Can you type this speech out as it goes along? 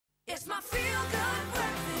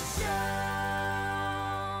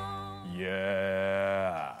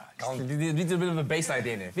yeah. A little bit of a bass line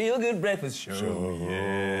there. Feel good breakfast show,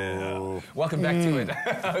 yeah. Welcome back to it.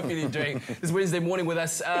 I hope you're enjoying this Wednesday morning with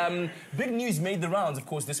us. Big news made the rounds, of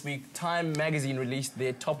course, this week. Time magazine released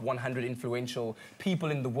their top 100 influential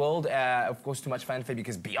people in the world. Of course, too much fanfare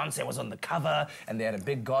because Beyonce was on the cover and they had a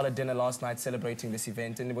big gala dinner last night celebrating this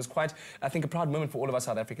event. And it was quite, I think, a proud moment for all of us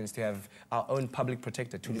South Africans to have our own public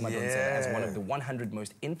protector, Thuli Madonsela, as one of the 100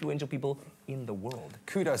 most influential people in the world.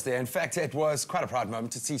 Kudos there. In fact, it was quite a proud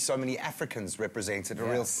moment to see so many Africans represented, a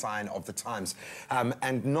real sign of the times.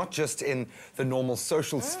 And not just in the normal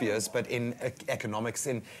social spheres, but in economics,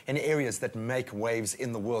 in areas that make waves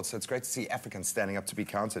in the world. So it's great to see Africans standing up to be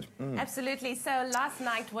counted. Absolutely. So last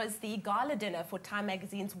night was the gala dinner for Time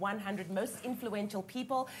Magazine's 100 most influential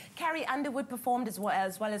people. Carrie Underwood performed as well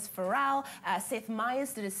as Pharrell. Seth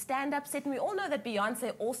Meyers did a stand-up set, and we all know that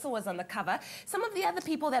Beyonce also was on the cover. Some of the other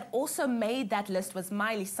people that also made that list was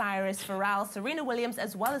Miley Cyrus, Pharrell, Serena Williams,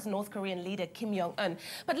 as well as North Korean leader Kim Jong-un.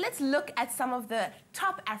 But let's look at some of the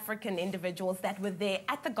top African individuals that were there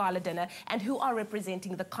at the gala dinner and who are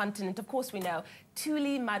representing the continent. Of course, we know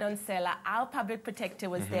Thuli Madonsela, our public protector,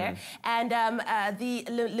 was there. And the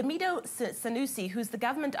Lamido Sanusi, who's the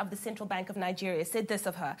government of the Central Bank of Nigeria, said this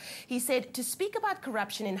of her. He said, "To speak about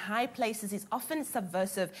corruption in high places is often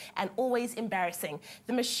subversive and always embarrassing.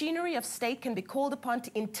 The machinery of state can be called upon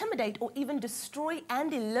to intimidate or even destroy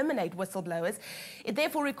and eliminate whistleblowers. It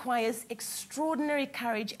therefore requires extraordinary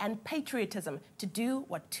courage and patriotism to do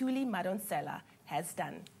what Thuli Madonsela has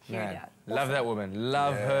done." Man, love that woman.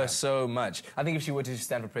 Love her so much. I think if she were to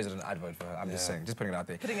stand for president, I'd vote for her. I'm just saying, just putting it out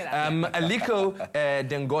there. Aliko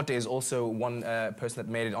Dangote is also one person that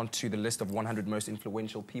made it onto the list of 100 most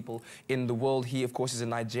influential people in the world. He, of course, is a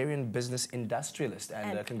Nigerian business industrialist.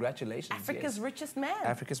 And congratulations. Africa's richest man.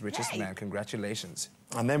 Africa's richest man. Congratulations.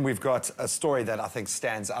 And then we've got a story that I think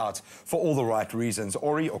stands out for all the right reasons.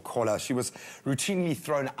 Ori Okola, she was routinely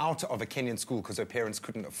thrown out of a Kenyan school because her parents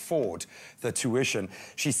couldn't afford the tuition.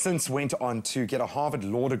 She since went on to get a Harvard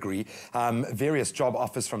law degree, various job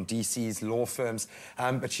offers from DC's law firms,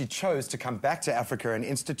 but she chose to come back to Africa and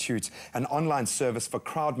institute an online service for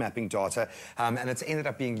crowd mapping data, and it's ended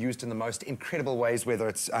up being used in the most incredible ways, whether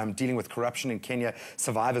it's dealing with corruption in Kenya,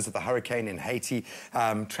 survivors of the hurricane in Haiti,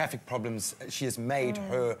 traffic problems. She has made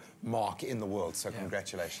her mark in the world, so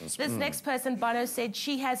congratulations. This next person, Bono, said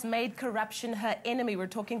she has made corruption her enemy. We're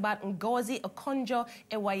talking about Ngozi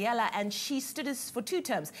Okonjo-Iweala, and she stood for 2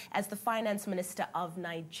 terms as the finance minister of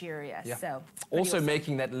Nigeria. So also awesome.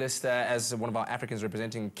 Making that list as one of our Africans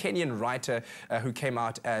representing Kenyan writer who came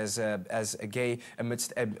out as a gay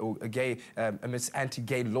amidst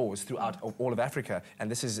anti-gay laws throughout all of Africa,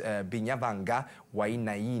 and this is Binyavanga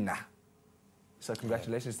Wainaina. So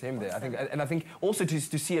congratulations to him there. I think also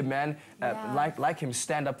to see a man like him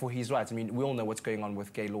stand up for his rights. I mean, we all know what's going on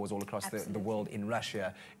with gay laws all across the world, in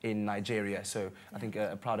Russia, in Nigeria. So I think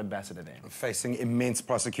a proud ambassador there. Facing immense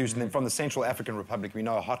prosecution. Then from the Central African Republic, we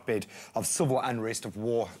know a hotbed of civil unrest, of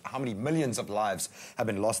war. How many millions of lives have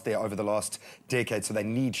been lost there over the last decade? So they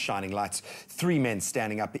need shining lights. 3 men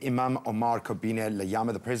standing up. Imam Omar Kobine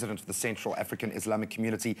Layama, the president of the Central African Islamic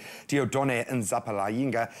Community, Diodone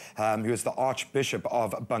Nzapalayinga, who is the Archbishop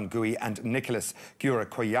of Bangui, and Nicholas Gura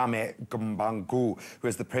Koyame Gumbangu, who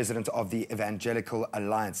is the president of the Evangelical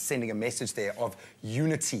Alliance, sending a message there of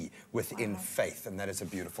unity within faith, and that is a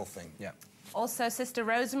beautiful thing. Also, Sister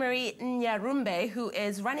Rosemary Nyarumbe, who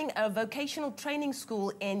is running a vocational training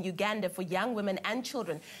school in Uganda for young women and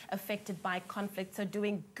children affected by conflict. So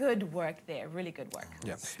doing good work there, really good work.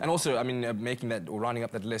 And also, I mean, making that, or rounding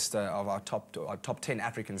up that list of our top 10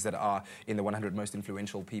 Africans that are in the 100 most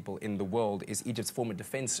influential people in the world is Egypt's former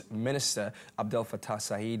defense minister, Abdel Fattah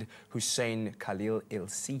Said Hussein Khalil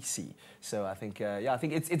el-Sisi. So I think, I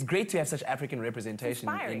think it's great to have such African representation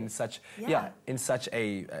in such, in such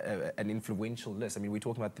an influential list. I mean, we're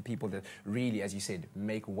talking about the people that really, as you said,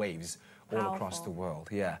 make waves all across the world.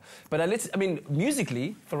 But I mean,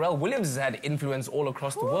 musically, Pharrell Williams has had influence all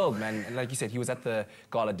across the world, man. And like you said, he was at the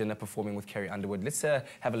gala dinner performing with Carrie Underwood. Let's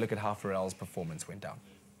have a look at how Pharrell's performance went down.